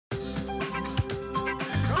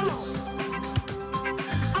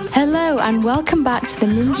Hello and welcome back to the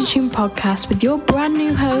Ninja Tune podcast with your brand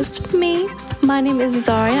new host, me. My name is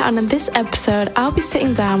Azaria, and in this episode I'll be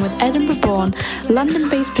sitting down with Edinburgh-born,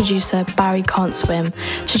 London-based producer Barry Can't Swim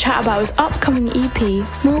to chat about his upcoming EP,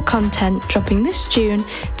 More Content, dropping this June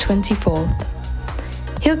 24th.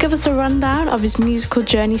 He'll give us a rundown of his musical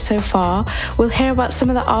journey so far. We'll hear about some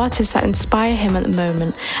of the artists that inspire him at the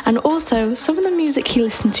moment, and also some of the music he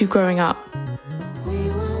listened to growing up.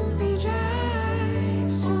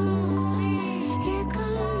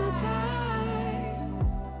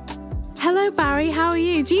 Hello Barry, how are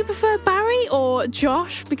you? Do you prefer Barry or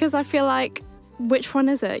Josh? Because I feel like, which one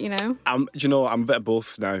is it, you know? I'm a bit of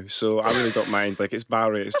both now, so I really don't mind. Like, it's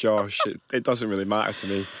Barry, it's Josh. It doesn't really matter to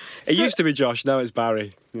me. It used to be Josh, now it's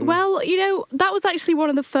Barry. You know? Well, that was actually one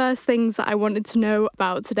of the first things that I wanted to know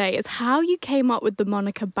about today, is how you came up with the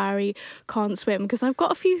moniker Barry Can't Swim. Because I've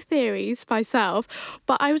got a few theories myself,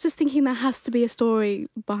 but I was just thinking there has to be a story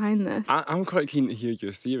behind this. I'm quite keen to hear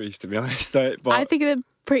your theories, to be honest. But I think they're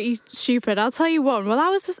pretty stupid. I'll tell you one. Well, I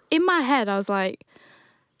was just, in my head, I was like,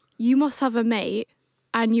 you must have a mate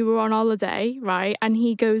and you were on holiday, right? And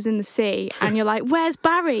he goes in the sea and you're like, where's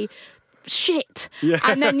Barry? Shit. Yeah.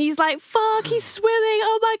 And then he's like, fuck, he's swimming.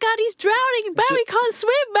 Oh my God, he's drowning. Barry can't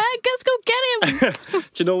swim, man. Let's go get him.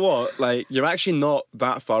 Do you know what? Like, you're actually not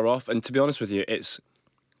that far off. And to be honest with you, because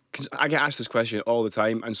I get asked this question all the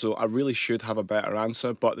time, and so I really should have a better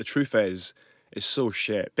answer. But the truth is, it's so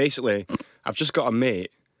shit. Basically, I've just got a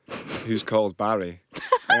mate who's called Barry.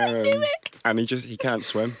 I knew it. And he can't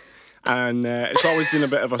swim. And it's always been a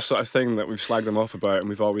bit of a sort of thing that we've slagged him off about, and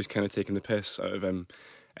we've always kind of taken the piss out of him.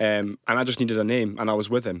 And I just needed a name, and I was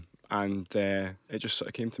with him, and it just sort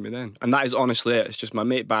of came to me then. And that is honestly it. It's just my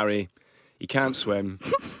mate Barry. He can't swim,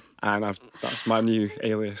 and that's my new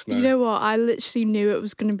alias now. You know what? I literally knew it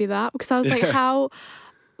was going to be that, because I was like, how...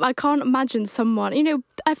 I can't imagine someone,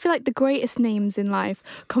 I feel like the greatest names in life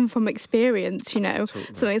come from experience, Totally.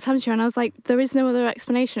 Something's happened to you, and I was like, there is no other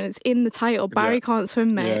explanation. It's in the title. Barry Can't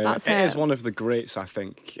Swim, mate. Yeah, that's it. It is one of the greats, I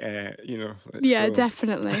think. Yeah, so...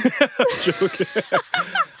 definitely. Joke.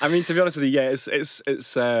 I mean, to be honest with you, yeah,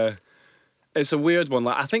 it's a weird one.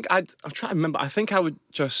 Like, I think I'm trying to remember. I think I would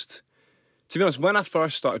just, to be honest, when I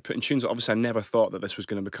first started putting tunes, obviously I never thought that this was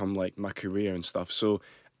going to become like my career and stuff. So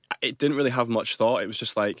it didn't really have much thought. It was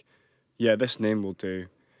just like, yeah, this name will do.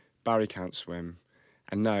 Barry Can't Swim.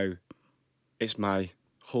 And now it's my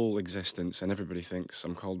whole existence, and everybody thinks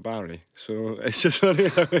I'm called Barry. So it's just funny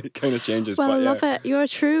how it kind of changes. Well, but, I love it. You're a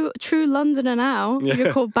true Londoner now. Yeah.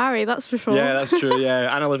 You're called Barry, that's for sure. Yeah, that's true,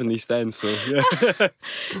 yeah. And I live in the East End, so yeah.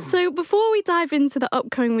 So before we dive into the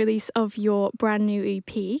upcoming release of your brand new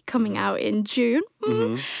EP coming out in June,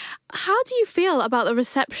 how do you feel about the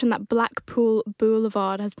reception that Blackpool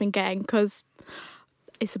Boulevard has been getting? Because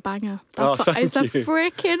it's a banger. It's a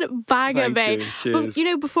freaking banger, mate. Cheers.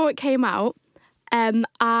 But, before it came out,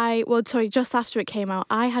 just after it came out,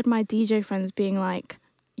 I had my DJ friends being like,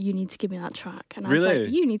 you need to give me that track. And I was like,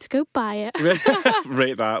 you need to go buy it.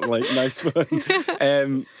 Rate that, like, nice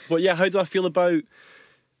one. But yeah, how do I feel about,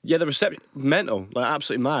 the reception? Mental, like,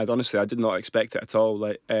 absolutely mad, honestly. I did not expect it at all.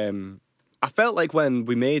 Like, I felt like when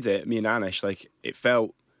we made it, me and Anish, like, it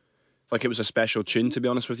felt like it was a special tune, to be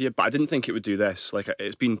honest with you, but I didn't think it would do this. Like,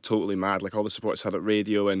 it's been totally mad, like all the support it's had at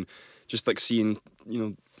radio, and just like seeing,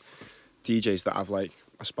 DJs that I've like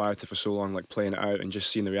aspired to for so long, like playing it out and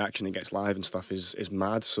just seeing the reaction it gets live and stuff is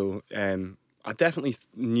mad. So I definitely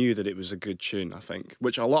knew that it was a good tune, I think,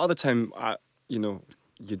 which a lot of the time, you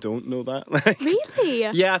don't know that. Really?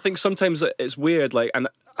 Yeah, I think sometimes it's weird, like, and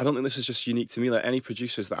I don't think this is just unique to me, like any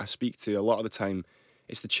producers that I speak to, a lot of the time,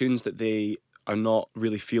 it's the tunes that they are not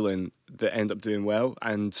really feeling that end up doing well,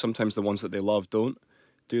 and sometimes the ones that they love don't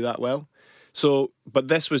do that well. So, but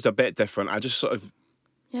this was a bit different. I just sort of...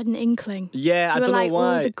 You had an inkling. Yeah, I don't know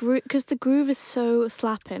why. Because the groove is so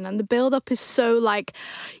slapping, and the build-up is so, like...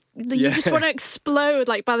 You just want to explode,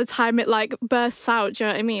 like, by the time it, like, bursts out, do you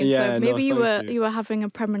know what I mean? Yeah, so maybe you were having a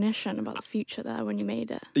premonition about the future there when you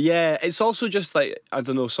made it. Yeah, it's also just, like, I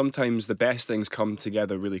don't know, sometimes the best things come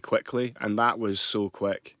together really quickly, and that was so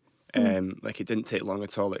quick. Like, it didn't take long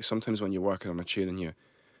at all. Like, sometimes when you're working on a tune and you're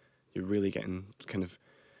really getting kind of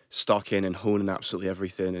stuck in and honing absolutely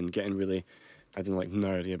everything and getting really... I didn't like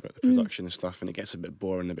nerdy about the production and stuff, and it gets a bit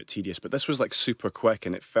boring, a bit tedious. But this was like super quick,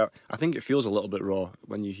 and I think it feels a little bit raw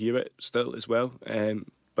when you hear it still as well.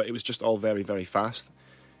 But it was just all very, very fast,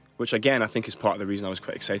 which again I think is part of the reason I was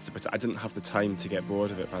quite excited about it. I didn't have the time to get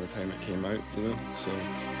bored of it by the time it came out, So.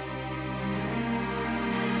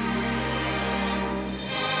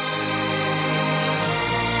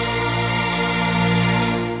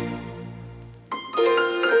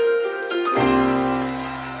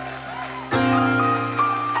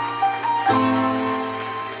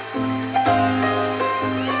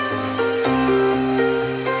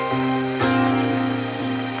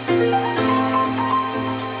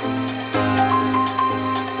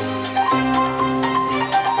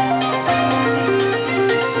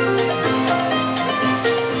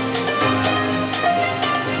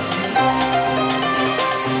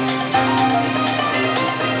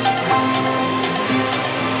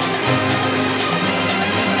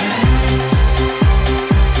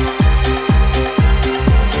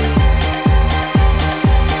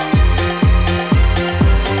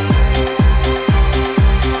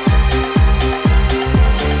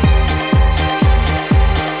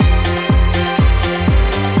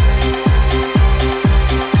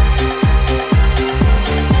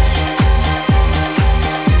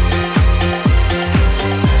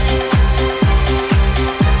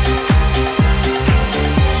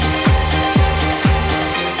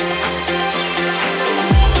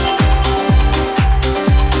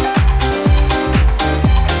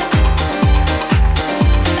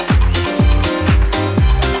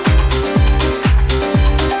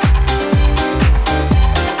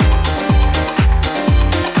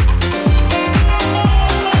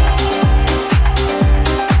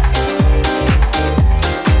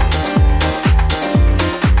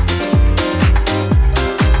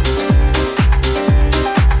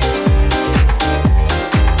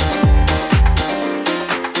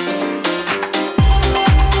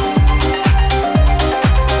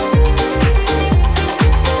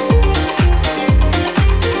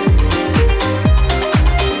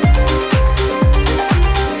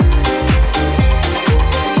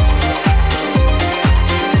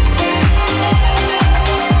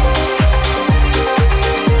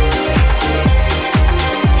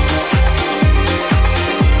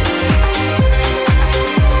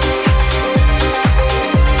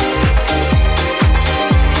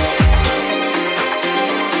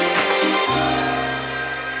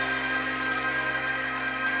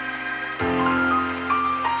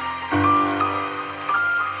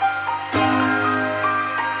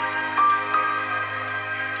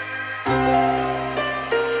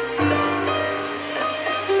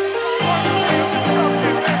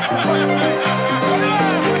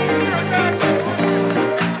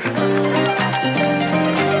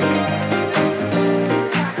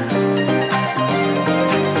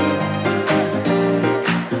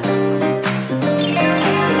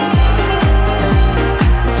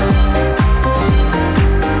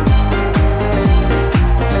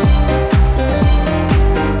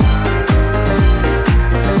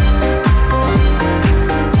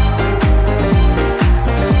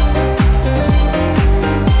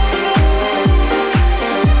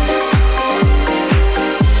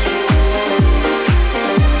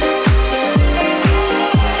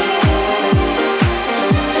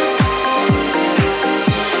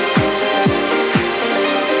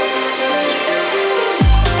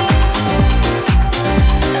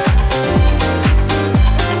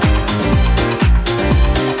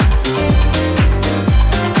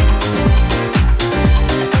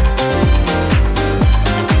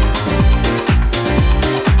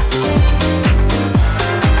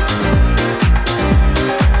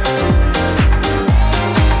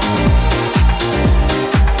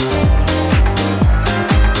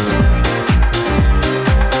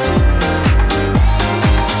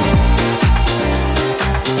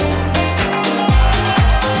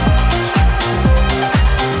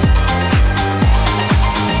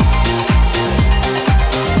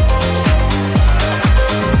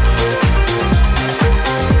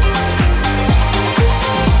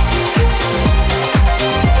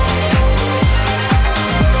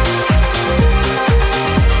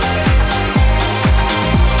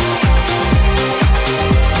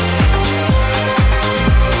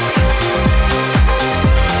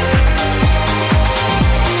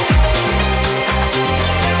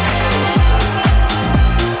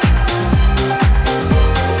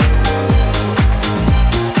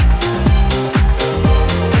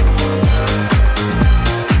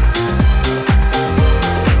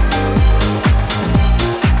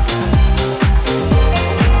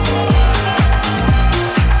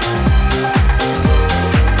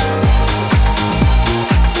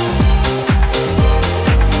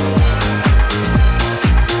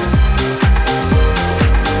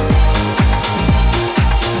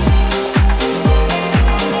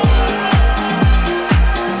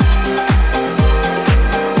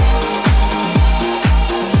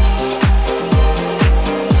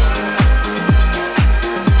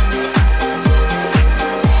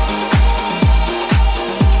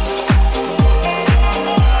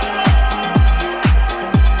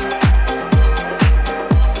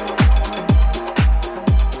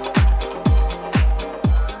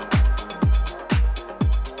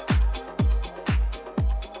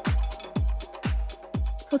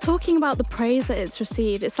 Well, talking about the praise that it's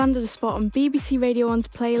received, it's landed a spot on BBC Radio 1's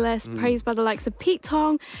playlist, praised by the likes of Pete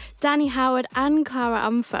Tong, Danny Howard and Clara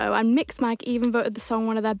Amfo, and Mixmag even voted the song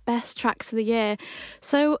one of their best tracks of the year.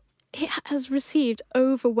 So it has received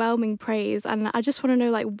overwhelming praise, and I just want to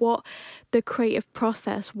know, like, what the creative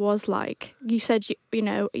process was like. You said,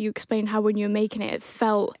 you explained how when you were making it, it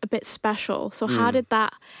felt a bit special. So how did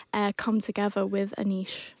that come together with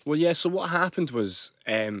Anish? Well, yeah, so what happened was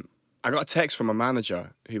I got a text from my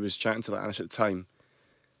manager who was chatting to Anish at the time.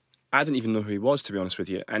 I didn't even know who he was, to be honest with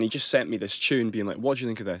you, and he just sent me this tune being like, what do you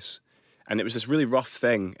think of this? And it was this really rough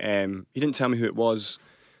thing. He didn't tell me who it was.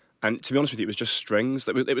 And to be honest with you, it was just strings.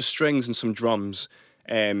 It was strings and some drums,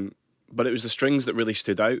 but it was the strings that really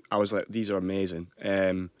stood out. I was like, these are amazing.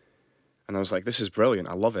 And I was like, this is brilliant.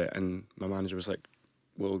 I love it. And my manager was like,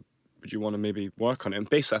 well, would you want to maybe work on it? And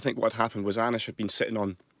basically, I think what had happened was Anish had been sitting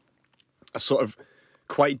on a sort of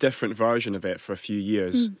quite different version of it for a few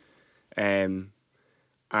years, and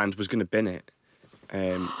was going to bin it.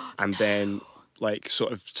 And then, like,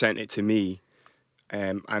 sort of sent it to me.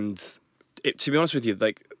 And it, to be honest with you,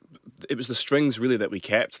 like, it was the strings really that we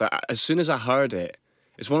kept. That as soon as I heard it,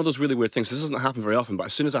 it's one of those really weird things. This doesn't happen very often, but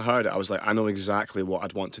as soon as I heard it, I was like, I know exactly what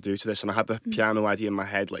I'd want to do to this. And I had the piano idea in my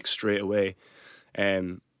head, like, straight away.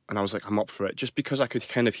 And I was like, I'm up for it, just because I could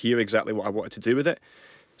kind of hear exactly what I wanted to do with it.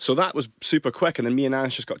 So that was super quick. And then me and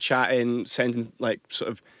Anish just got chatting, sending, like, sort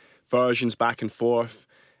of versions back and forth.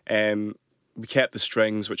 We kept the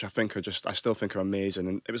strings, which I still think are amazing.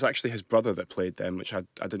 And it was actually his brother that played them, which I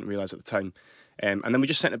didn't realise at the time. And then we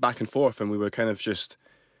just sent it back and forth, and we were kind of just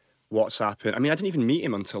WhatsApping. I mean, I didn't even meet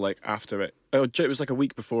him until, like, after it. It was like a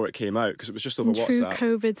week before it came out, because it was just over WhatsApp.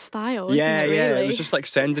 True COVID style, isn't yeah, it, really? Yeah, it was just like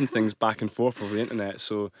sending things back and forth over the internet.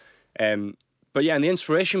 So, but yeah, and the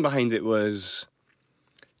inspiration behind it was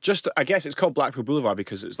just, I guess it's called Blackpool Boulevard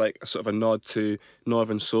because it's like a sort of a nod to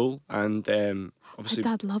Northern Soul, and obviously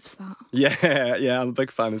my dad loves that. Yeah, I'm a big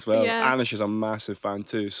fan as well. Yeah. Anish is a massive fan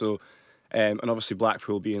too. So, and obviously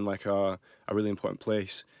Blackpool being like a really important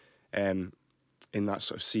place in that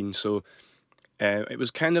sort of scene. So, it was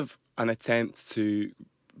kind of an attempt to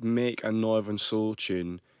make a Northern Soul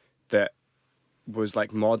tune that was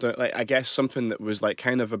like modern, like, I guess something that was like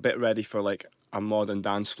kind of a bit ready for like a modern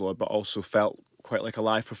dance floor, but also felt quite like a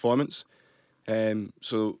live performance.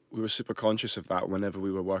 So we were super conscious of that whenever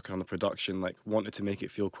we were working on the production, like wanted to make it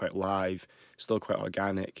feel quite live, still quite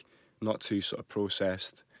organic, not too sort of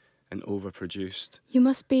processed and overproduced. You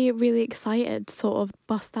must be really excited to sort of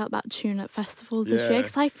bust out that tune at festivals this year,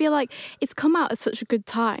 because I feel like it's come out at such a good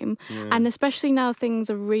time, and especially now things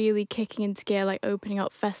are really kicking into gear, like opening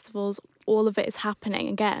up festivals, all of it is happening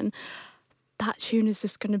again. That tune is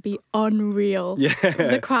just going to be unreal. Yeah,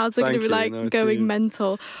 the crowds are going to be like going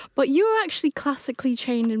mental. But you were actually classically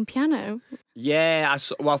trained in piano. Yeah,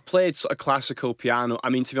 I've played sort of classical piano.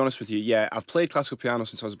 I mean, to be honest with you, yeah, I've played classical piano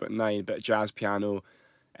since I was about 9, a bit of jazz piano.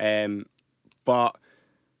 But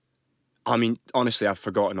I mean, honestly, I've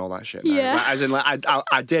forgotten all that shit now. Yeah. Like, as in, like,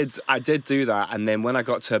 I did do that, and then when I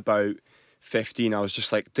got to about 15, I was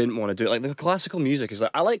just like, didn't want to do it. Like, the classical music is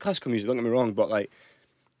like, I like classical music, don't get me wrong, but like,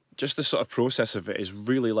 just the sort of process of it is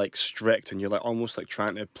really like strict, and you're like almost like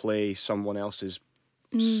trying to play someone else's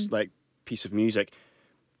like piece of music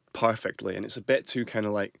perfectly, and it's a bit too kind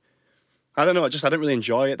of like, I don't know, I didn't really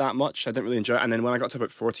enjoy it that much. I didn't really enjoy it, and then when I got to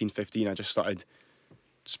about 14, 15, I just started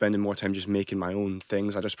spending more time just making my own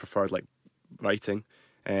things. I just preferred like writing,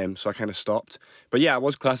 so I kind of stopped. But yeah, I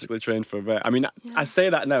was classically trained for a bit. I mean, I say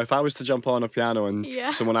that now, if I was to jump on a piano and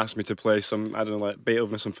someone asked me to play some, I don't know, like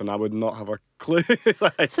Beethoven or something, I would not have a clue.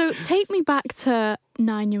 Like, so take me back to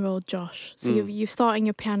 9-year-old Josh. So you're starting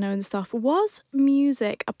your piano and stuff. Was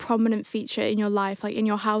music a prominent feature in your life, like in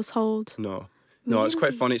your household? No, it's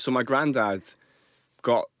quite funny. So my granddad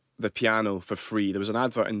got the piano for free. There was an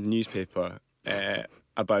advert in the newspaper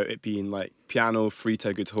about it being like piano free to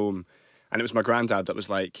a good home, and it was my granddad that was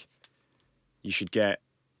like, you should get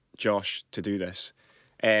Josh to do this,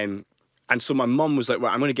 and so my mum was like,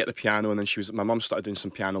 well, I'm going to get the piano, and then my mum started doing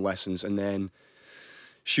some piano lessons, and then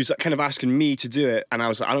she was like kind of asking me to do it, and I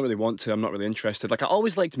was like, I don't really want to, I'm not really interested. Like, I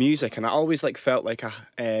always liked music, and I always like felt like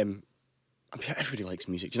everybody likes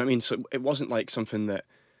music, do you know what I mean? So it wasn't like something that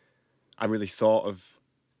I really thought of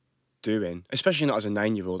doing, especially not as a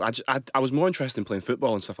 9-year-old. I was more interested in playing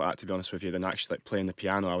football and stuff like that, to be honest with you, than actually like playing the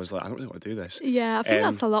piano. I was like, I don't really want to do this. Yeah, I think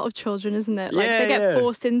that's a lot of children, isn't it? Like, they get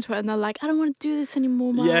forced into it and they're like, I don't want to do this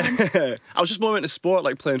anymore, Mum. Yeah, I was just more into sport,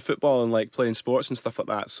 like playing football and like playing sports and stuff like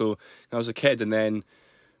that. So I was a kid, and then,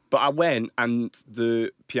 but I went, and the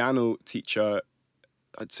piano teacher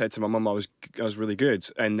had said to my mum I was really good,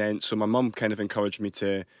 and then so my mum kind of encouraged me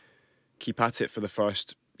to keep at it for the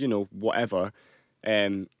first you know, whatever.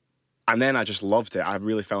 And then I just loved it. I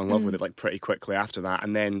really fell in love with it like pretty quickly after that.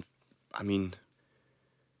 And then, I mean,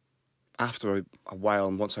 after a while,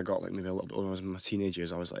 and once I got like maybe a little bit older, I was in my teenage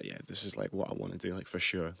years, I was like, yeah, this is like what I want to do, like for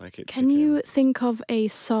sure. Like, it Can you think of a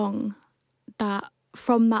song that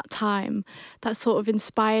from that time that sort of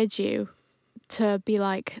inspired you to be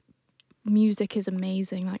like, music is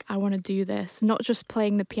amazing, like I want to do this, not just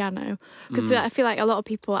playing the piano? Because I feel like a lot of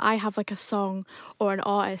people, I have like a song or an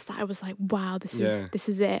artist that I was like, wow, this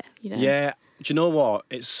is it, you know? Yeah. Do you know what?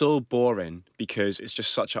 It's so boring because it's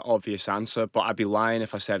just such an obvious answer, but I'd be lying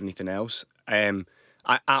if I said anything else. I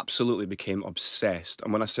absolutely became obsessed.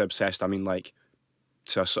 And when I say obsessed, I mean like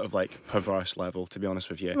to a sort of like perverse level, to be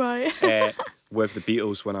honest with you. Right. With the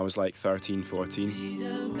Beatles when I was like 13,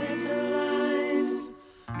 14.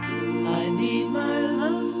 I need my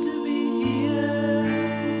love to be here,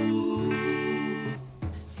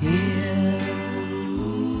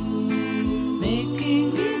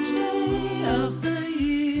 making each day of the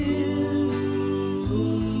year,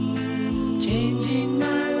 changing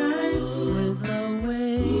my life with a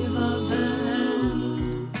wave of her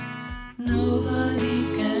hand.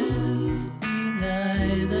 Nobody can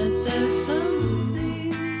deny that there's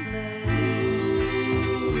something there.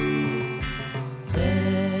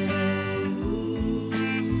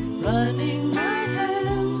 Running my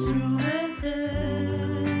hands through her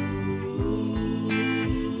hair,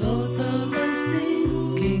 both of us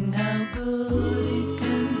thinking how good it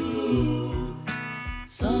can be.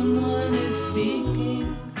 Someone is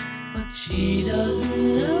speaking, but she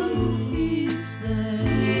doesn't know he's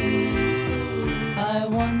there. I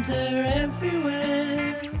want her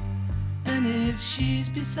everywhere, and if she's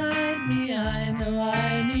beside me, I know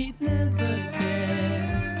I need never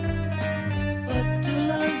care. But to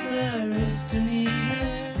love her is to need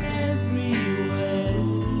her everywhere,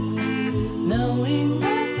 knowing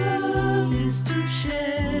that love is to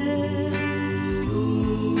share.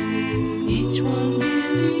 Each one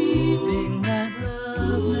believing that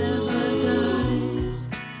love never dies,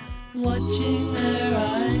 watching their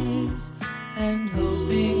eyes and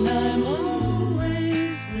hoping I'm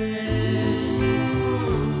always there.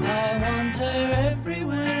 I want her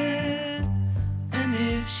everywhere, and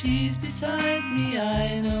if she's beside me,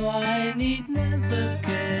 I know I need never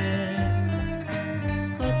care.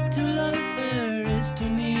 But to love her is to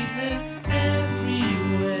need her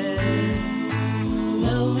everywhere,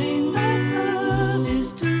 knowing that love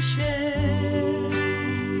is to share.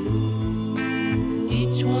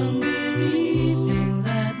 Each one believing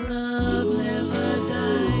that love never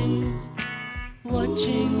dies,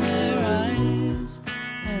 watching their eyes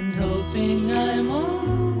and hoping I'm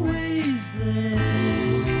always there.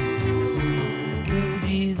 We'll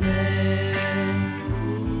be there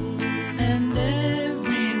and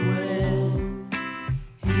everywhere,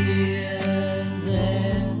 here,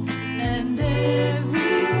 there, and everywhere.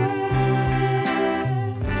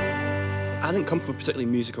 I didn't come from a particularly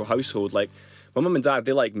musical household. Like, my mum and dad,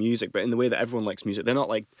 they like music, but in the way that everyone likes music. They're not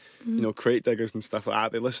like, you know, crate diggers and stuff like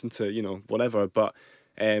that. They listen to, you know, whatever. But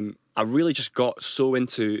I really just got so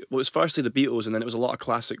into, well, it was firstly the Beatles, and then it was a lot of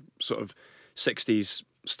classic sort of 60s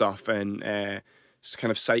stuff and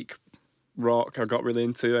kind of psych rock I got really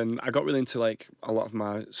into. And I got really into like a lot of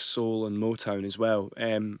my soul and Motown as well.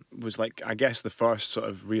 Was like, I guess, the first sort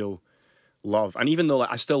of real love. And even though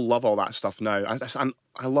like I still love all that stuff now,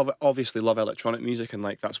 I love it, obviously love electronic music, and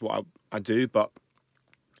like that's what I do, but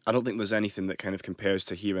I don't think there's anything that kind of compares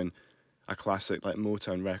to hearing a classic like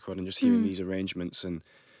Motown record and just hearing these arrangements and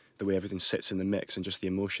the way everything sits in the mix and just the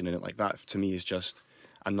emotion in it. Like that to me is just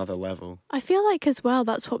another level. I feel like as well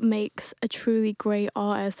that's what makes a truly great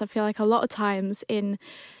artist. I feel like a lot of times in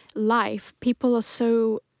life people are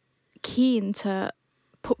so keen to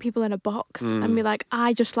put people in a box and be like,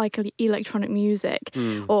 I just like electronic music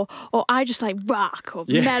or I just like rock or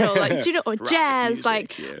metal, like, you know, or jazz music,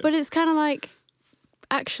 like but it's kind of like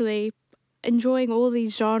actually enjoying all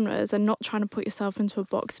these genres and not trying to put yourself into a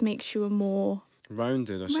box makes you a more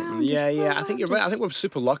rounded or something. Yeah. I think you're right. I think we're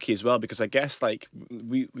super lucky as well, because I guess like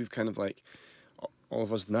we've kind of like, all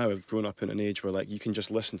of us now have grown up in an age where like you can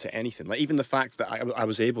just listen to anything. Like even the fact that I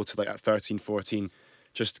was able to like at 13, 14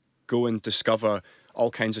 just go and discover all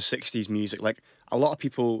kinds of 60s music. Like a lot of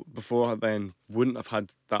people before then wouldn't have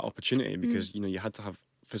had that opportunity because, you know, you had to have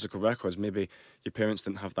physical records. Maybe your parents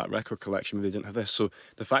didn't have that record collection, maybe they didn't have this. So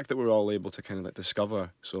the fact that we're all able to kind of like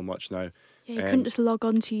discover so much now. Yeah, you couldn't just log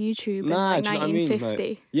on to YouTube in like 1950. I mean?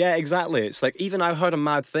 Like, yeah, exactly. It's like, even I heard a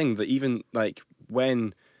mad thing that even like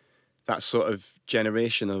when that sort of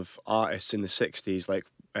generation of artists in the 60s, like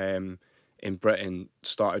in Britain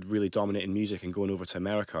started really dominating music and going over to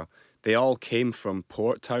America, they all came from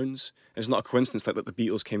port towns. It's not a coincidence like that the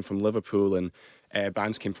Beatles came from Liverpool and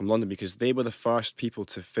bands came from London, because they were the first people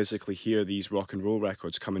to physically hear these rock and roll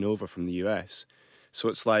records coming over from the US. So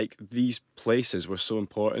it's like these places were so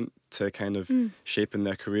important to kind of shaping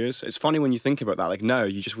their careers. It's funny when you think about that. Like now,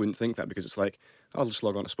 you just wouldn't think that, because it's like, I'll just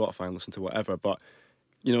log on to Spotify and listen to whatever. But,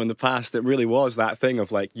 you know, in the past, it really was that thing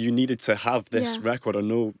of like, you needed to have this record or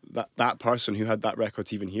know that person who had that record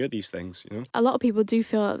to even hear these things, you know? A lot of people do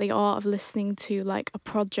feel that the art of listening to like a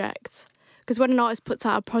project, because when an artist puts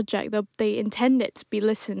out a project, they intend it to be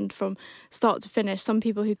listened from start to finish. Some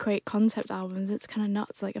people who create concept albums, it's kind of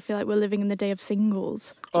nuts. Like, I feel like we're living in the day of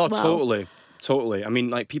singles. Oh, as well. Totally. I mean,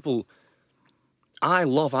 like I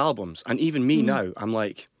love albums. And even me now, I'm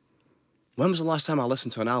like, when was the last time I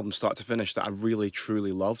listened to an album start to finish that I really,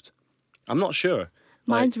 truly loved? I'm not sure.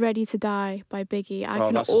 Mine's Ready to Die by Biggie. I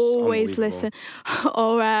can that's always unbelievable. listen.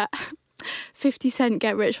 Or 50 Cent,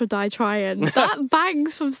 Get Rich or Die Trying. That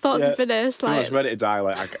bangs from start to finish. So much Ready to Die,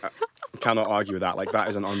 like, I cannot argue with that. Like, that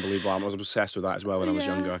is an unbelievable album. I was obsessed with that as well when I was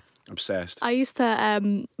younger. Obsessed. I used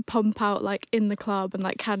to pump out like In the Club and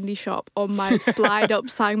like Candy Shop on my slide up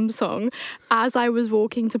Samsung as I was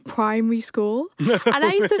walking to primary school, and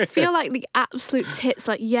I used to feel like the absolute tits.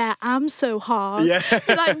 Like, yeah, I'm so hard. Yeah.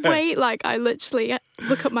 Like, wait, like I literally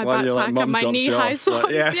look at my backpack like, and my knee-high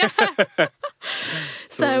socks. Like,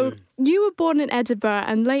 So you were born in Edinburgh,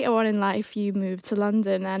 and later on in life you moved to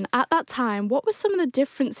London. And at that time, what were some of the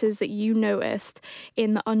differences that you noticed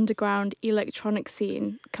in the underground electronic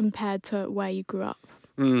scene compared to where you grew up?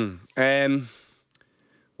 Well,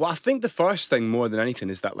 I think the first thing more than anything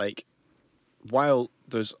is that, like, while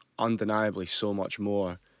there's undeniably so much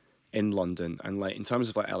more in London, and like in terms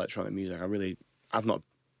of like electronic music, I've not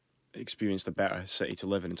experienced a better city to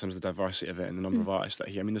live in terms of the diversity of it and the number of artists that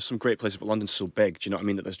are here. I mean, there's some great places, but London's so big, do you know what I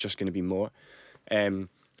mean, that there's just going to be more. But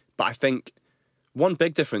I think one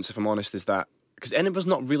big difference, if I'm honest, is that because Edinburgh's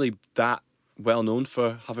not really that well known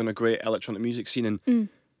for having a great electronic music scene, and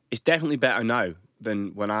it's definitely better now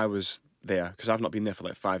than when I was there, because I've not been there for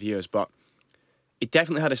like 5 years, but it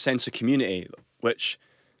definitely had a sense of community, which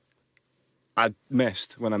I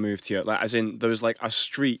missed when I moved here. Like, as in, there was like a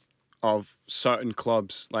street of certain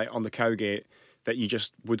clubs like on the Cowgate that you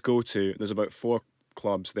just would go to. There's about 4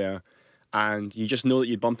 clubs there, and you just know that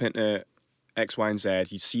you'd bump into X, Y, and Z.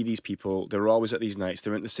 You'd see these people. They were always at these nights.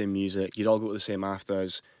 They were into the same music. You'd all go to the same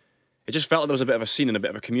afters. It just felt like there was a bit of a scene and a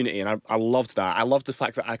bit of a community, and I loved that. I loved the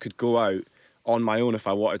fact that I could go out on my own if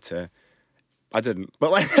I wanted to. I didn't,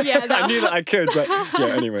 but like I knew that I could. Like,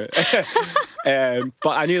 anyway.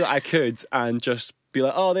 But I knew that I could, and just be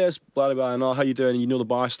like, oh, there's blah, blah, blah, and oh, how you doing? And you know the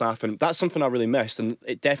bar staff, and that's something I really missed, and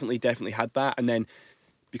it definitely had that. And then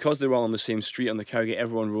because they were all on the same street on the Cowgate,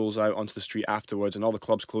 everyone rolls out onto the street afterwards, and all the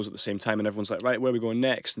clubs close at the same time, and everyone's like, right, where are we going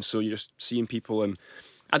next? And so you're just seeing people, and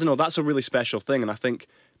I don't know, that's a really special thing, and I think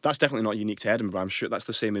that's definitely not unique to Edinburgh. I'm sure that's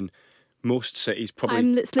the same in most cities, probably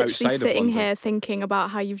I'm literally outside of sitting London. here thinking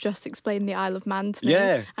about how you've just explained the Isle of Man to me,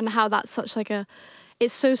 Yeah. and how that's such like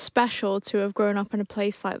it's so special to have grown up in a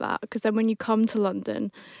place like that, because then when you come to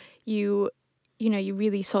London, you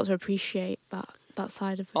really sort of appreciate that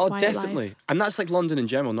side of Oh, my definitely. life. And that's like London in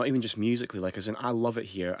general, not even just musically. Like, as in, I love it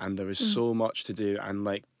here, and there is so much to do, and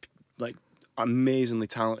like amazingly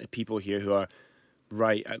talented people here who are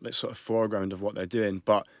right at the sort of foreground of what they're doing.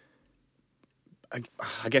 But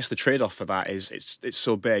I guess the trade-off for that is it's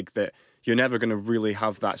so big that you're never going to really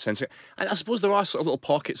have that sense. And I suppose there are sort of little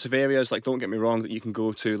pockets of areas, like, don't get me wrong, that you can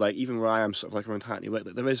go to, like even where I am, sort of like around Hackney Wick,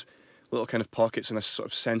 there is little kind of pockets and a sort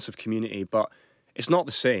of sense of community, but it's not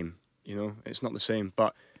the same, it's not the same.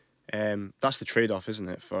 But that's the trade-off, isn't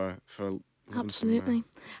it, for Absolutely.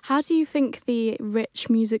 How do you think the rich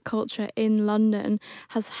music culture in London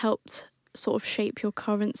has helped sort of shape your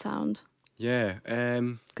current sound? Yeah.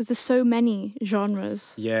 Because there's so many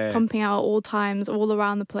genres pumping out at all times, all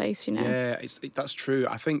around the place, Yeah, that's true.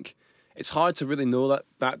 I think it's hard to really know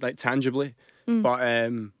that like tangibly, but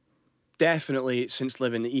definitely since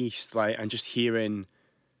living east, like, and just hearing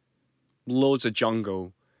loads of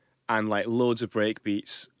jungle and like loads of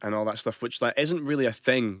breakbeats and all that stuff, which like isn't really a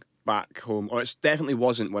thing back home, or it definitely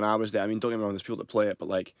wasn't when I was there. I mean, don't get me wrong, there's people that play it, but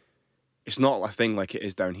like it's not a thing like it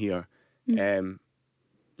is down here.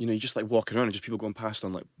 You just like walking around and just people going past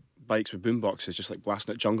on like bikes with boomboxes, just like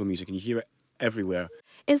blasting out jungle music, and you hear it everywhere.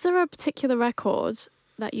 Is there a particular record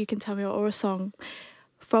that you can tell me, or a song,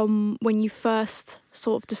 from when you first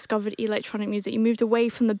sort of discovered electronic music? You moved away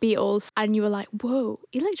from the Beatles and you were like, whoa,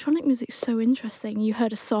 electronic music's so interesting. You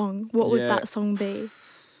heard a song. What would that song be?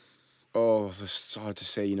 Oh, it's hard to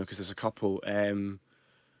say, because there's a couple.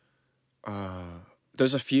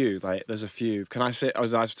 There's a few. Can I say? I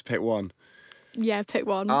was asked to pick one. Yeah, pick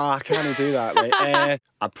one. I can't do that.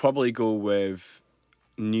 I'd probably go with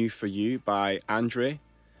 "New for You" by Andre.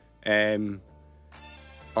 I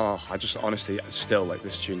just honestly still like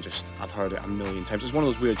this tune. I've heard it a million times. It's one of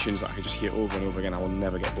those weird tunes that I can just hear over and over again. I will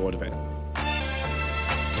never get bored of it.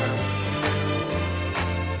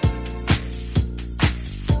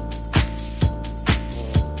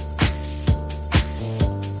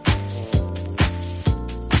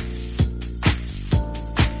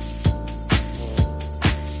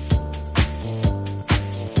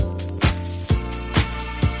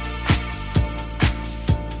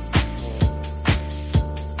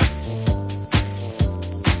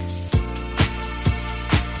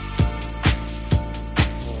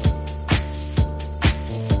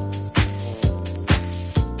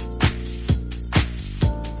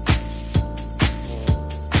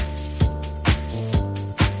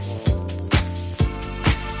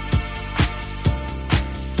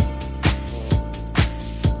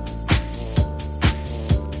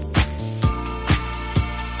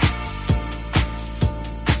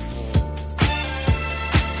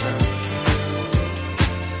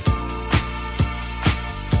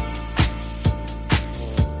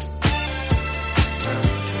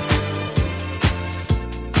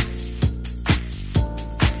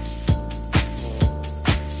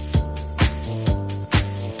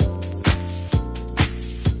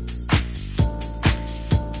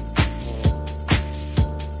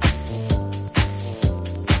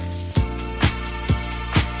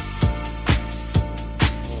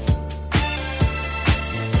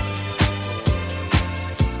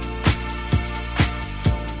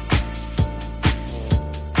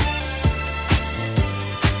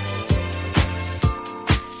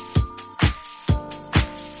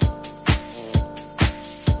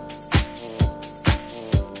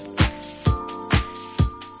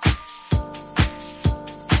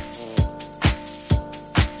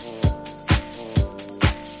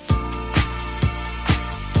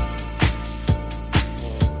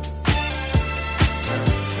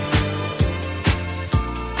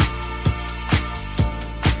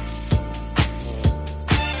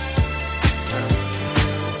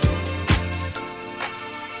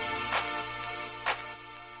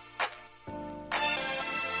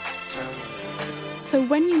 So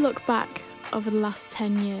when you look back over the last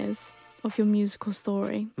 10 years of your musical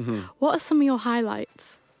story, what are some of your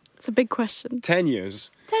highlights? It's a big question. 10 years.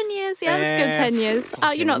 10 years, yeah, that's good. 10 years.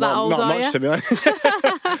 You're not that old, not are much, you? to be honest.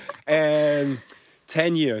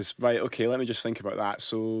 10 years. Right, okay, let me just think about that.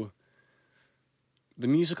 So, the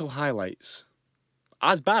musical highlights.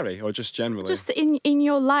 As Barry, or just generally? Just in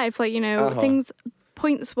your life, like, you know, things,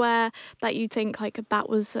 points where that you think, like, that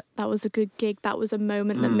was a good gig, that was a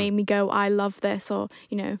moment that made me go, I love this, or,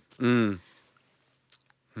 you know.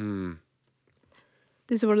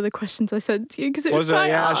 These are one of the questions I sent to you because it was quite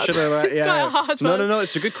hard. I should have. It's quite a hard one. No,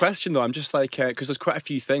 it's a good question though. I'm just like, because there's quite a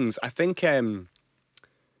few things. I think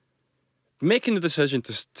making the decision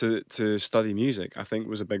to study music, I think,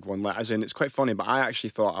 was a big one. Like, as in, it's quite funny, but I actually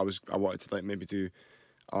thought I wanted to like maybe do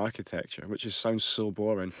architecture, which sounds so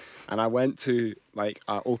boring. And I went to like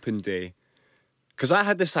an open day because I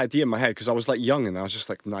had this idea in my head because I was like young and I was just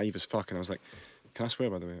like naive as fuck, and I was like, can I swear,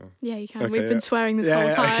 by the way? Yeah, you can. Okay, We've been swearing this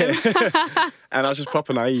whole time. Okay. And I was just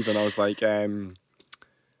proper naive, and I was like, I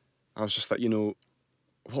was just like, you know,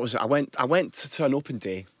 what was it? I went to an open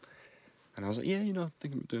day, and I was like, yeah, you know, I'm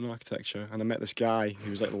thinking about doing architecture. And I met this guy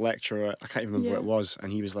who was like the lecturer. I can't even remember what it was,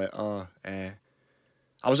 and he was like,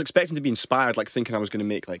 I was expecting to be inspired, like thinking I was going to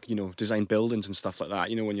make like, you know, design buildings and stuff like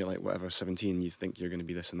that. You know, when you're like whatever 17, you think you're going to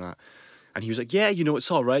be this and that. And he was like, yeah, you know,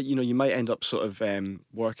 it's all right. You know, you might end up sort of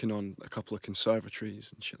working on a couple of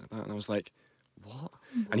conservatories and shit like that. And I was like, what?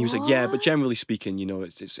 And he was like, yeah, but generally speaking, you know,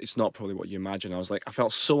 it's not probably what you imagine. I was like, I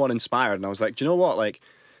felt so uninspired. And I was like, do you know what? Like,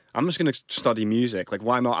 I'm just going to study music. Like,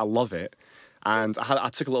 why not? I love it. And I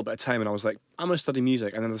took a little bit of time and I was like, I'm going to study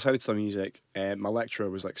music. And then I decided to study music. My lecturer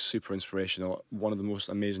was like super inspirational. One of the most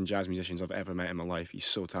amazing jazz musicians I've ever met in my life. He's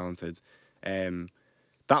so talented. That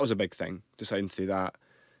was a big thing, deciding to do that.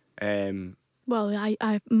 Well,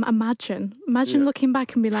 I imagine looking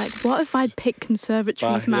back and be like, what if I'd picked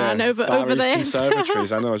conservatories, over this?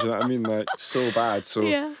 Conservatories, I know, do you know what I mean? Like, so bad. So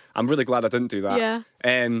yeah. I'm really glad I didn't do that. Yeah.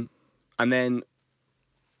 And then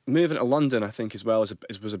moving to London, I think, as well,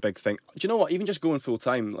 was a big thing. Do you know what? Even just going full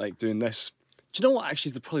time, like doing this, do you know what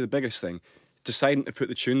actually is probably the biggest thing? Deciding to put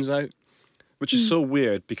the tunes out, which is so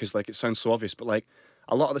weird because like it sounds so obvious, but like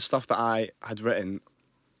a lot of the stuff that I'd written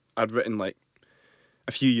like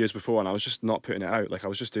a few years before, and I was just not putting it out. Like, I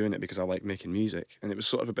was just doing it because I like making music, and it was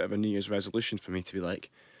sort of a bit of a New Year's resolution for me to be like,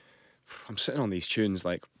 I'm sitting on these tunes,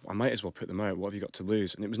 like, I might as well put them out. What have you got to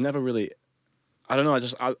lose? And it was never really, I don't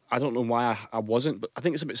know, I don't know why I wasn't, but I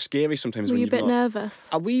think it's a bit scary sometimes Were when you a you've bit not... nervous?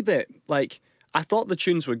 A wee bit. Like, I thought the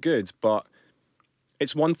tunes were good, but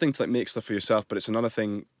it's one thing to, like, make stuff for yourself, but it's another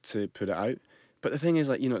thing to put it out. But the thing is,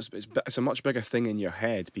 like, you know, it's a much bigger thing in your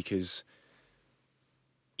head, because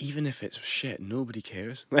even if it's shit, nobody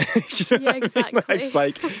cares. You know Yeah, what I mean? exactly. It's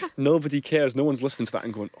like, nobody cares. No one's listening to that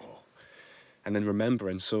and going, oh, and then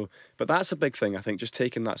remembering. So, but that's a big thing, I think, just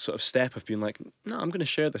taking that sort of step of being like, no, I'm going to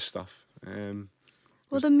share this stuff.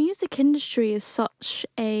 Well, the music industry is such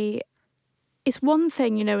a... It's one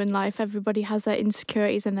thing, you know, in life, everybody has their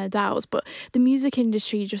insecurities and their doubts, but the music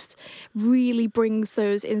industry just really brings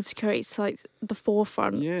those insecurities to, like, the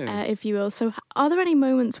forefront, if you will. So are there any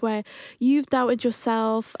moments where you've doubted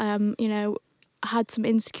yourself, you know, had some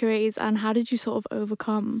insecurities, and how did you sort of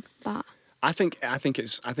overcome that? I think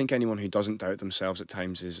anyone who doesn't doubt themselves at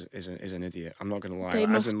times is an idiot. I'm not going to lie. They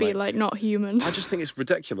must be like not human. I just think it's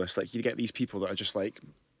ridiculous. Like, you get these people that are just like,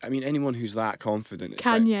 I mean, anyone who's that confident. It's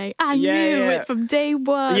Kanye, like, I knew it from day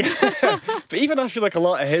one. Yeah. But even I feel like a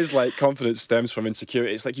lot of his like confidence stems from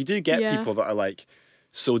insecurity. It's like, you do get people that are like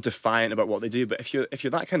so defiant about what they do, but if you're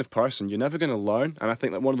that kind of person, you're never going to learn. And I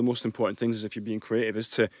think that one of the most important things is, if you're being creative, is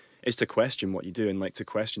to question what you do, and like to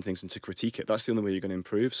question things and to critique it. That's the only way you're going to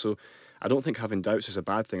improve. So I don't think having doubts is a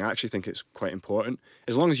bad thing. I actually think it's quite important,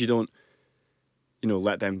 as long as you don't, you know,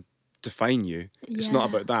 let them define you. It's not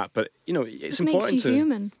about that, but you know, it's important makes you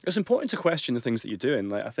human. It's important to question the things that you're doing.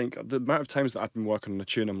 Like, I think the amount of times that I've been working on a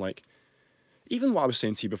tune, I'm like, even what I was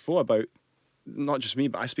saying to you before about not just me,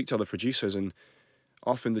 but I speak to other producers, and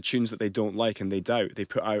often the tunes that they don't like and they doubt, they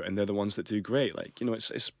put out, and they're the ones that do great. Like, you know,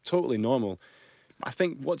 it's totally normal. I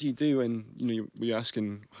think, what do you do when, you know, you're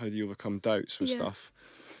asking how do you overcome doubts with stuff?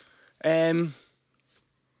 You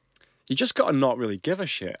just gotta not really give a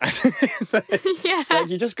shit. Yeah. Like,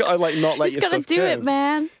 you just gotta like not let you just yourself gotta do care. it,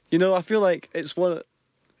 man. You know, I feel like it's one.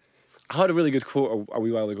 I heard a really good quote a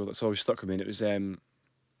wee while ago that's always stuck with me, and it was, I'm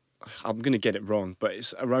gonna get it wrong, but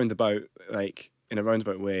it's in a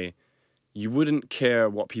roundabout way. You wouldn't care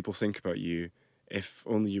what people think about you if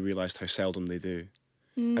only you realised how seldom they do.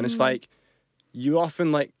 And it's like, you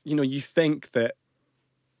often, like, you know, you think that,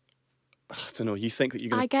 I don't know, you think that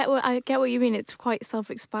you're going to... I get what you mean. It's quite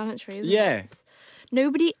self-explanatory, isn't Yeah.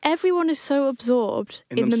 it? Everyone is so absorbed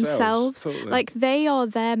in themselves. Totally. Like, they are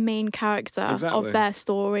their main character of their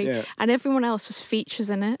story, and everyone else just features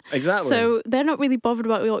in it. Exactly. So they're not really bothered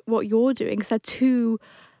about what you're doing, because they're too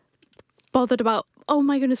bothered about, oh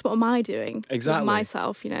my goodness, what am I doing? Exactly. With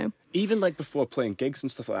myself, you know. Even like before playing gigs and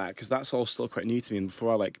stuff like that, because that's all still quite new to me, and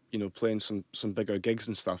before I, like, you know, playing some bigger gigs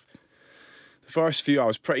and stuff, the first few I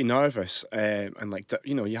was pretty nervous, and like,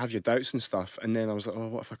 you know, you have your doubts and stuff, and then I was like, oh,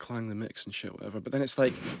 what if I clang the mix and shit, whatever. But then it's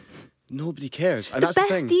like, nobody cares. And that's the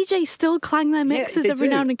best DJs still clang their mixes every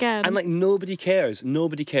now and again. And like, nobody cares.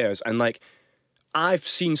 And like, I've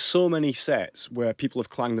seen so many sets where people have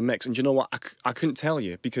clanged the mix, and you know what? I couldn't tell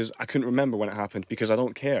you, because I couldn't remember when it happened, because I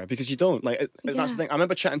don't care, because you don't. Like, that's the thing. I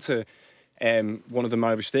remember chatting to one of the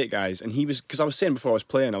Maribor State guys, and he was, because I was saying before I was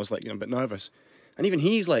playing, I was like, you know, a bit nervous. And even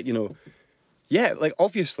he's like, you know, yeah, like,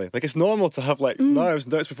 obviously, like, it's normal to have like nerves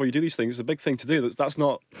and doubts before you do these things. It's a big thing to do. That's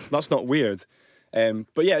not weird.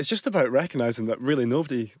 But yeah, it's just about recognising that really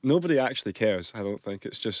nobody actually cares. I don't think.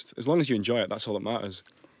 It's just, as long as you enjoy it, that's all that matters.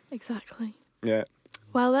 Exactly. Yeah.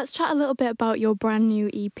 Well, let's chat a little bit about your brand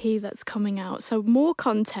new EP that's coming out. So More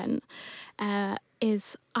Content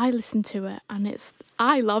I listen to it, and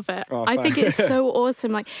I love it. Oh, I think it's so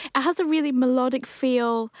awesome. Like, it has a really melodic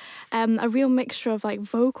feel, a real mixture of like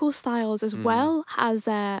vocal styles as well as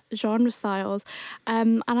genre styles.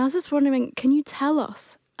 And I was just wondering, can you tell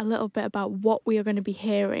us a little bit about what we are going to be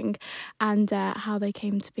hearing and how they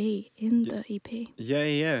came to be in the EP?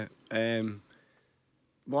 Yeah.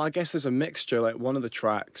 Well, I guess there's a mixture. Like, one of the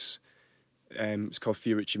tracks, it's called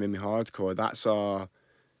Fiorucci Made Me Hardcore.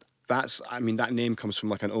 I mean, that name comes from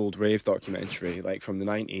like an old rave documentary, like from the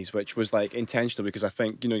 90s, which was like intentional, because I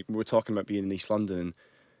think, you know, we were talking about being in East London,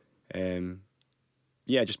 and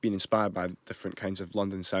just being inspired by different kinds of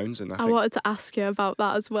London sounds. And I wanted to ask you about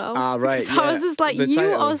that as well. Right. Because I was just like,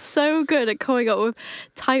 you are so good at coming up with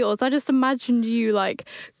titles. I just imagined you like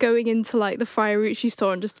going into like the Fiorucci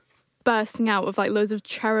store and just bursting out with like loads of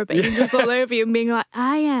cherub angels all over you and being like,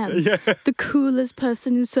 I am the coolest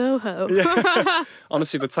person in Soho.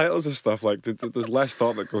 Honestly, the titles of stuff, like, there's less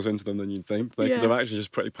thought that goes into them than you'd think. Like, they're actually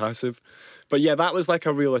just pretty passive. But yeah, that was like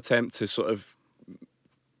a real attempt to sort of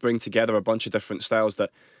bring together a bunch of different styles that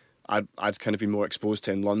I'd kind of been more exposed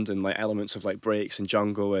to in London, like elements of like breaks and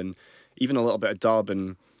jungle, and even a little bit of dub,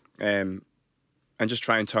 and and just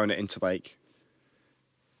try and turn it into like,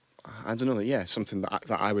 I don't know, like, something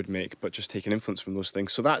that I would make, but just take an influence from those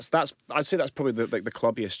things. So that's I'd say that's probably the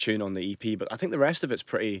clubbiest tune on the EP. But I think the rest of it's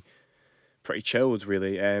pretty chilled,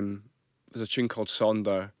 really. There's a tune called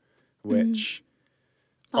Sonder, which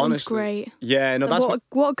That one's honestly, great. Yeah, no, that's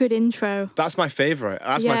what a good intro. that's my favourite.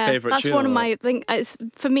 That's my favourite That's tune. one of my. I think it's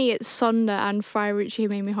for me. It's Sonder and Fierucci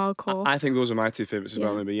Made Me Hardcore. I think those are my two favourites as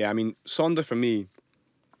well. Yeah. Maybe, yeah. I mean, Sonder for me,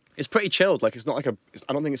 it's pretty chilled. Like, it's not like I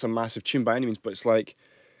don't think it's a massive tune by any means, but it's like,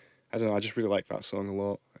 I don't know. I just really like that song a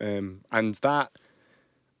lot. And that,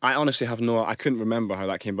 I honestly I couldn't remember how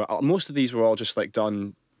that came. But most of these were all just like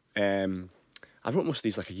done. I wrote most of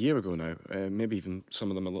these like a year ago now. Maybe even some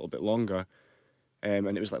of them a little bit longer.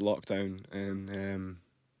 And it was like lockdown, and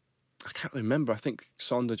I can't really remember. I think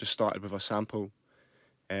Sonder just started with a sample,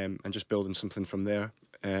 and just building something from there.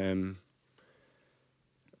 There's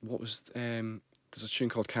a tune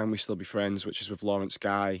called "Can We Still Be Friends," which is with Lawrence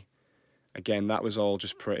Guy. Again, that was all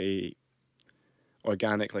just pretty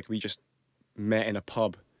organic. Like, we just met in a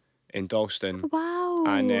pub in Dalston. Wow.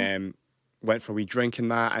 And went for a wee drink in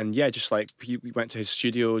that, and just like we went to his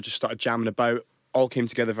studio, just started jamming about. All came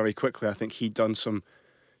together very quickly. I think he'd done some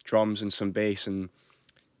drums and some bass, and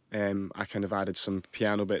I kind of added some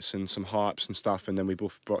piano bits and some harps and stuff, and then we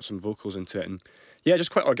both brought some vocals into it, and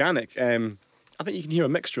just quite organic. I think you can hear a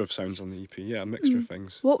mixture of sounds on the EP. Yeah, a mixture of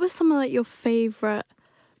things. What was some of like your favourite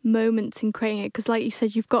moments in creating it? Because like you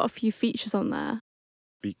said, you've got a few features on there.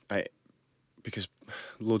 Because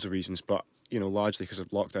loads of reasons, but largely because of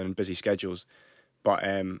lockdown and busy schedules. But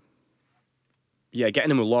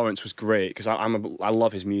getting him with Lawrence was great because I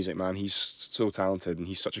love his music, man. He's so talented and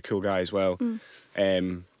he's such a cool guy as well.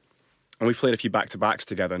 And we've played a few back-to-backs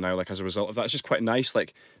together now, like, as a result of that. It's just quite nice,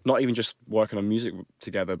 like, not even just working on music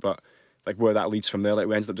together, but like where that leads from there. Like,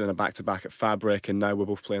 we ended up doing a back-to-back at Fabric, and now we're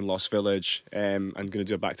both playing Lost Village, and going to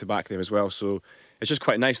do a back-to-back there as well. So it's just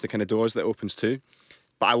quite nice, the kind of doors that it opens to.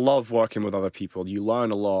 But I love working with other people. You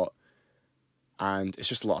learn a lot, and it's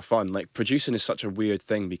just a lot of fun. Like, producing is such a weird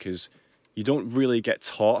thing because you don't really get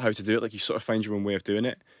taught how to do it. Like, you sort of find your own way of doing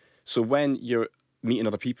it. So when you're meeting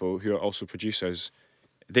other people who are also producers,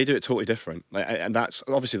 they do it totally different. Like, and that's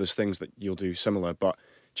obviously, there's things that you'll do similar, but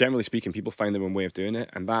generally speaking, people find their own way of doing it,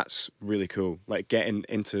 and that's really cool. Like, getting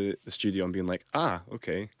into the studio and being like,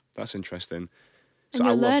 okay, that's interesting. And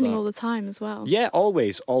you're learning all the time as well. Yeah,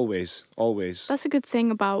 always. That's a good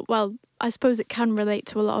thing about, well, I suppose it can relate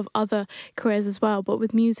to a lot of other careers as well, but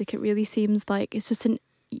with music, it really seems like it's just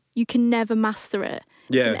you can never master it.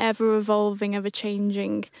 It's an ever-evolving,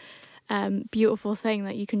 ever-changing, beautiful thing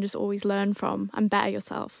that you can just always learn from and better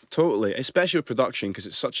yourself. Totally, especially with production, because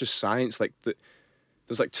it's such a science. Like,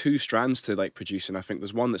 there's like two strands to like producing. I think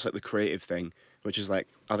there's one that's like the creative thing, which is like,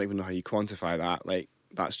 I don't even know how you quantify that. Like,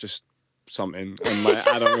 that's just something, and like,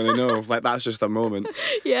 I don't really know. Like, that's just a moment.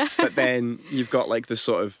 Yeah. But then you've got like this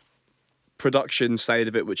sort of production side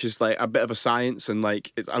of it, which is like a bit of a science, and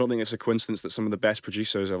like, I don't think it's a coincidence that some of the best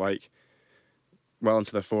producers are like well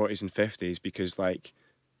into their 40s and 50s, because like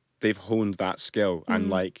they've honed that skill and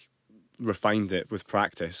like refined it with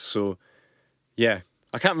practice. So yeah,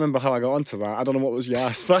 I can't remember how I got onto that. I don't know what was you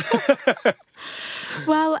asked, but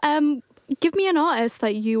well, give me an artist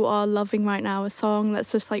that you are loving right now, a song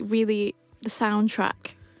that's just like really the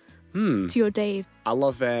soundtrack to your days. I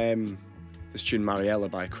love this tune Mariella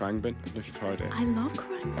by Khruangbin. I don't know if you've heard it. I love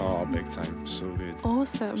Khruangbin. Oh, big time. So good.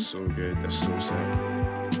 Awesome. So good. They're so sick.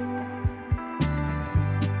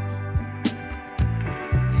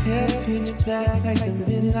 Hair pitch black like the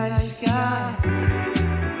midnight sky.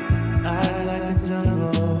 Eyes like the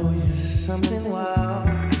jungle. You're something wild.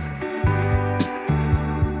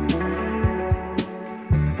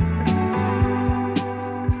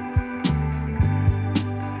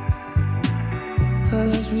 Her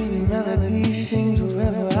sweet melody sings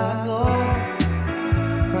wherever I go,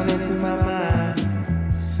 running through my mind,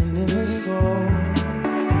 singing this role.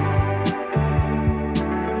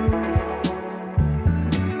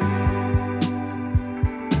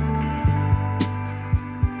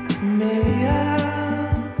 Maybe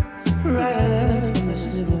I'll write a letter from this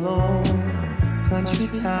little old country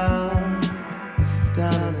town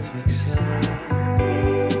down in Texas.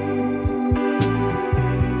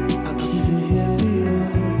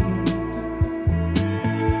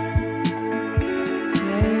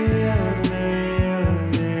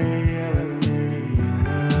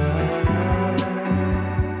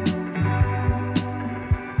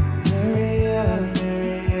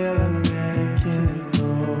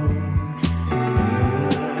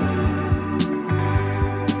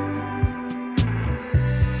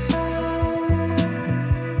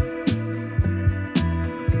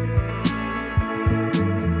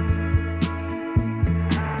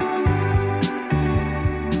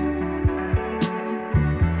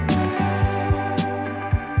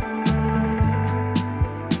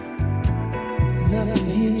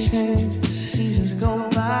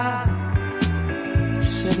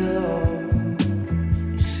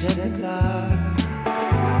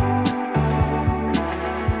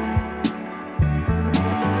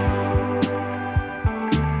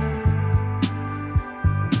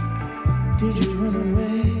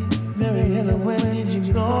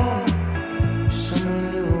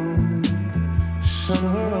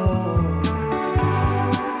 somewhere old.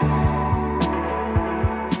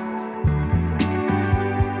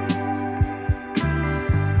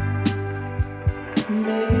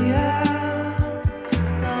 Maybe I'll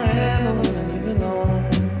not ever wanna live alone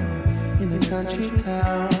in a country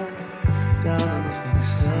town down in Texas.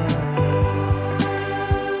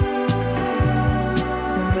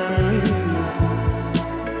 The memory of you,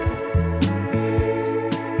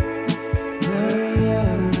 Mary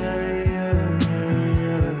Ellen, Mary Ellen, Mary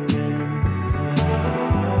Ellen,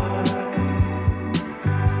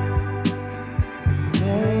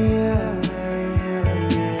 Mary Ellen, Mary Ellen, Mary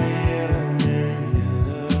Ellen,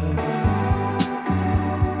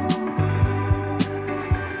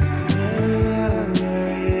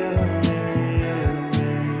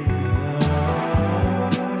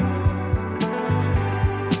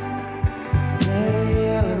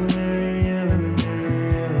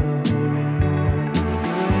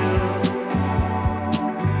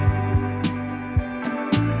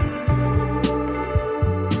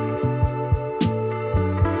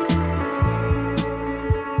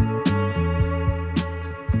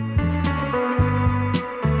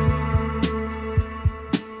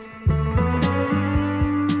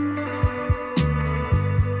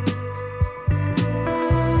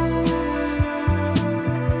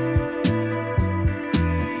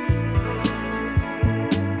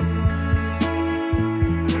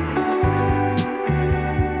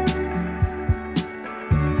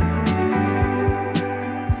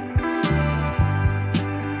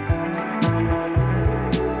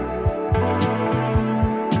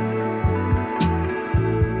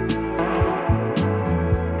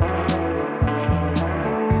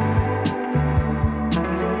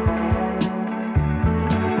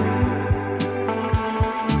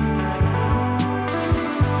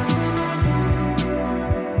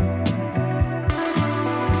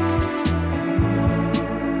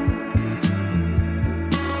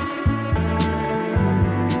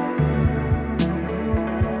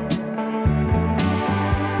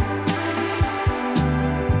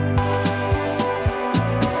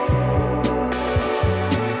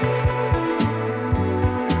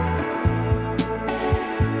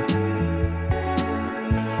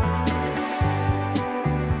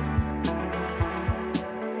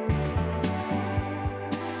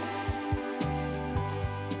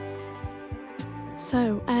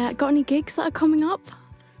 So, got any gigs that are coming up?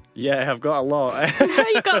 Yeah, I've got a lot.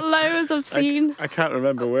 You've got loads, I've seen. I can't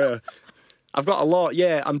remember where. I've got a lot,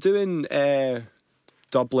 yeah. I'm doing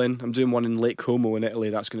Dublin. I'm doing one in Lake Como in Italy.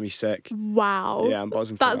 That's going to be sick. Wow. Yeah, I'm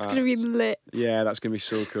buzzing for That's that. going to be lit. Yeah, that's going to be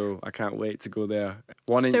so cool. I can't wait to go there.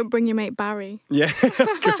 Just don't bring your mate Barry. Yeah, of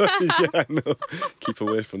course, yeah, I know. Keep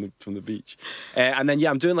away from the beach. And then, yeah,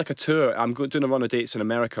 I'm doing like a tour. I'm doing a run of dates in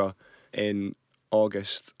America in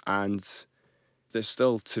August, and there's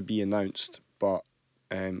still to be announced, but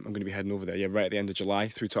I'm going to be heading over there, yeah, right at the end of July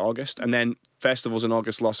through to August. And then festivals in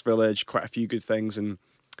August, Lost Village, quite a few good things. And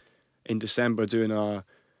in December, doing a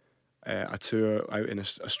tour out in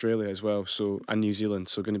Australia as well, and New Zealand.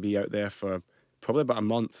 So going to be out there for probably about a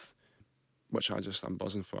month, which I'm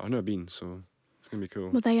buzzing for. I've never been, so it's going to be cool.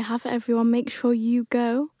 Well, there you have it, everyone. Make sure you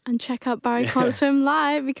go and check out Barry Can't Swim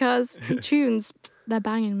live, because the tunes, they're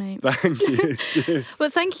banging, mate. Thank you. Cheers. Well,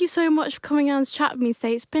 thank you so much for coming on to chat with me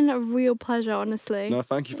today. It's been a real pleasure, honestly. No,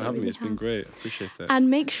 thank you for having me. really It's been great. Appreciate it. And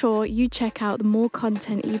make sure you check out the More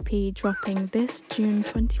Content EP dropping this June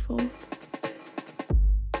 24th.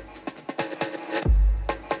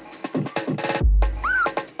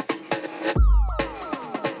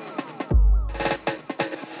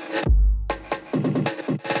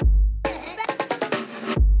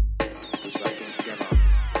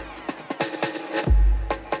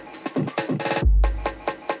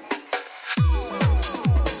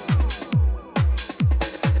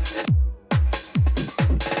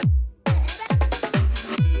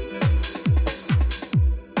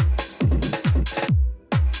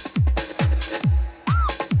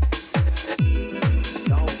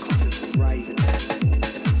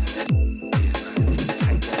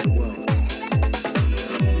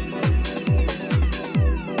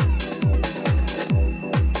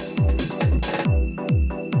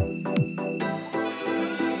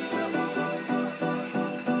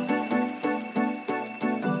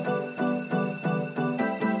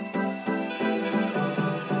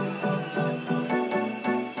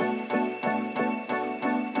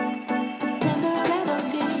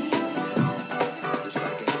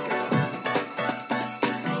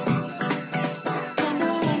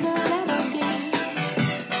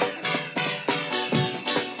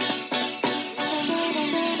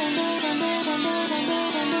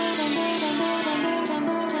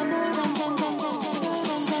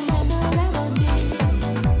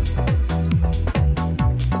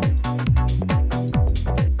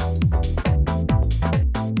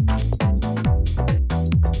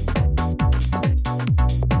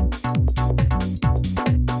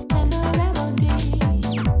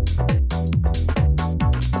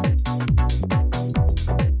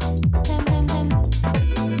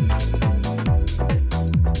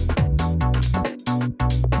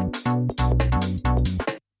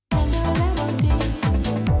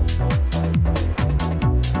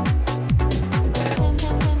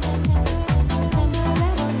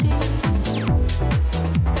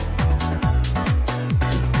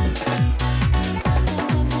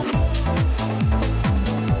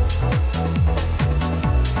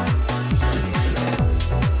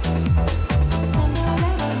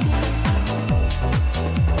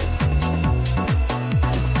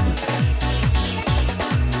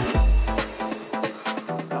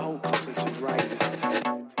 right.